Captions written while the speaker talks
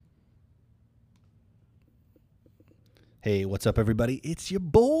Hey, what's up, everybody? It's your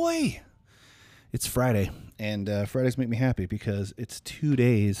boy. It's Friday, and Fridays make me happy because it's 2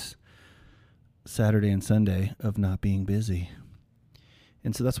 days, Saturday and Sunday, of not being busy.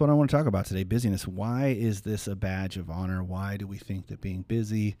 And so that's what I want to talk about today, busyness. Why is this a badge of honor? Why do we think that being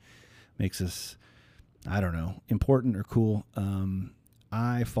busy makes us, important or cool?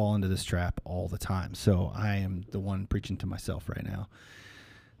 I fall into this trap all the time, so I am the one preaching to myself right now.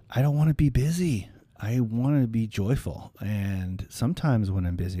 I don't want to be busy. I want to be joyful. And sometimes when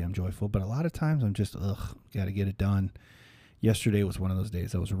I'm busy, I'm joyful. But a lot of times I'm just, got to get it done. Yesterday was one of those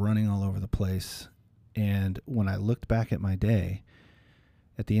days. I was running all over the place. And when I looked back at my day,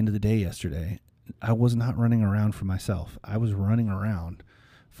 at the end of the day yesterday, I was not running around for myself. I was running around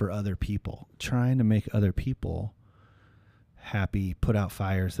for other people, trying to make other people happy, put out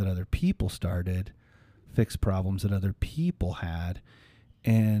fires that other people started, fix problems that other people had.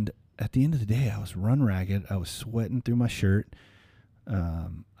 And at the end of the day, I was run ragged. I was sweating through my shirt.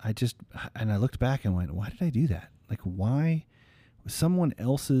 I looked back and went, why did I do that? Like, why someone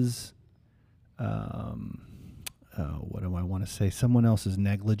else's, what do I want to say? Someone else's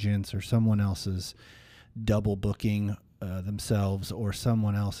negligence or someone else's double booking themselves or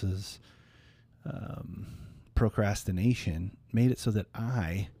someone else's procrastination made it so that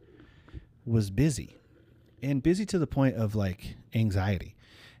I was busy. And busy to the point of like anxiety.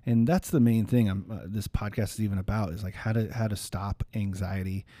 And that's the main thing this podcast is even about, is like how to stop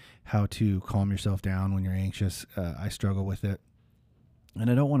anxiety, how to calm yourself down when you're anxious. I struggle with it. And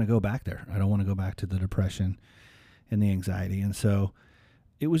I don't want to go back there. I don't want to go back to the depression and the anxiety. And so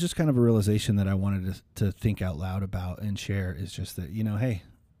it was just kind of a realization that I wanted to think out loud about and share, is just that, hey,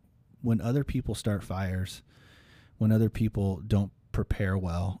 when other people start fires, when other people don't prepare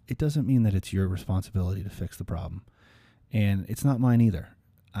well, it doesn't mean that it's your responsibility to fix the problem. And it's not mine either.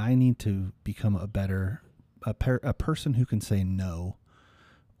 I need to become a person who can say no,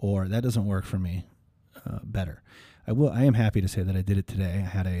 or that doesn't work for me, better. I am happy to say that I did it today. I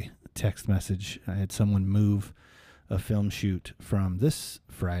had a text message. I had someone move a film shoot from this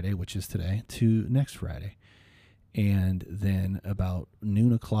Friday, which is today, to next Friday. And then about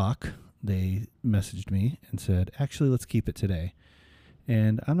noon o'clock, they messaged me and said, actually, let's keep it today.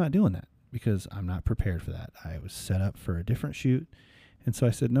 And I'm not doing that because I'm not prepared for that. I was set up for a different shoot. And so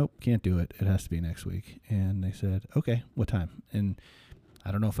I said, nope, can't do it. It has to be next week. And they said, okay, what time? And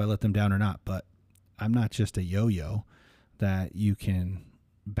I don't know if I let them down or not, but I'm not just a yo-yo that you can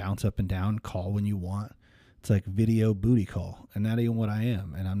bounce up and down, call when you want. It's like video booty call. And that ain't what I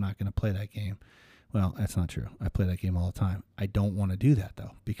am. And I'm not going to play that game. Well, that's not true. I play that game all the time. I don't want to do that,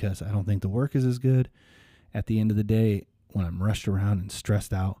 though, because I don't think the work is as good. At the end of the day, when I'm rushed around and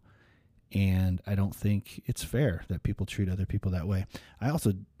stressed out, and I don't think it's fair that people treat other people that way. I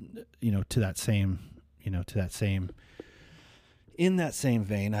also, in that same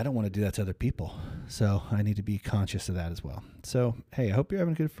vein, I don't want to do that to other people. So I need to be conscious of that as well. So, hey, I hope you're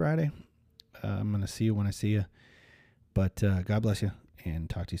having a good Friday. I'm going to see you when I see you. But God bless you, and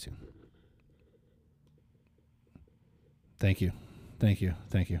talk to you soon. Thank you.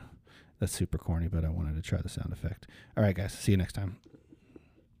 That's super corny, but I wanted to try the sound effect. All right, guys. See you next time.